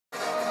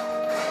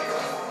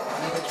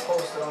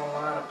posted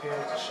online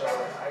appears to show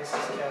that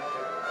ISIS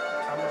captive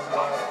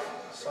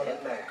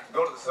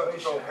Go to the Center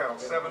Control Panel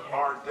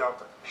 7R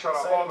Delta. Shut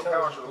off all the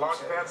power to the launch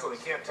pad so they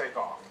can't take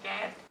off.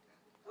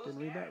 Didn't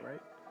read that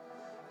right.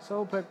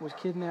 Salopek was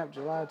kidnapped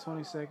July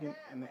 22nd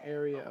in the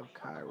area of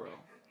Cairo.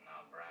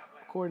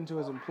 According to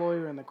his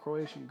employer and the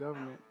Croatian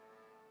government.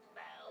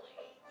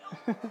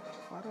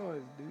 Why do I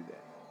always do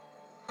that?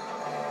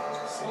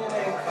 CNN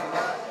could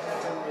not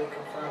independently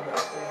confirm the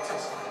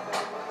authenticity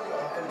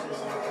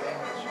of the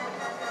image.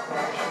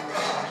 Croatian and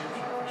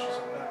Egyptian officials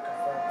have not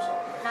confirmed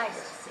Salopek. Nice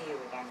to see you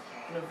again,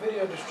 Kay. In a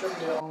video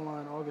distributed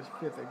online August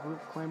 5th, a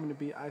group claiming to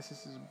be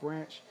ISIS's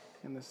branch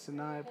in the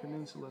Sinai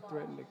Peninsula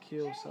threatened to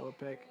kill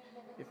Salopek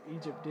if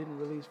Egypt didn't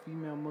release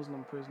female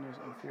Muslim prisoners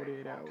in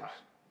 48 hours.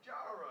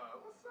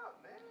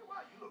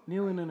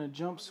 Kneeling in a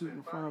jumpsuit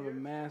in front of a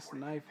masked,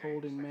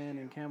 knife-holding man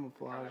in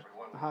camouflage,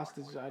 the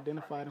hostage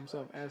identified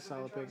himself as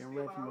Salopek and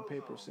read from a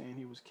paper saying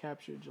he was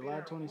captured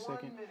July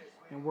 22nd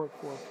and worked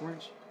for a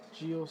French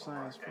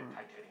geoscience firm.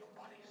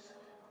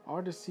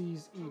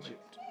 Ardices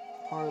Egypt,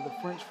 part of the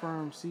French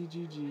firm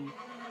CGG,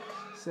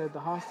 said the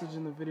hostage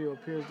in the video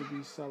appears to be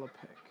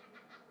Salopek,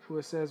 who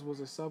it says was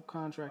a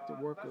subcontracted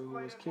worker who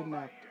was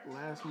kidnapped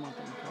last month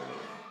in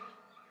Cairo.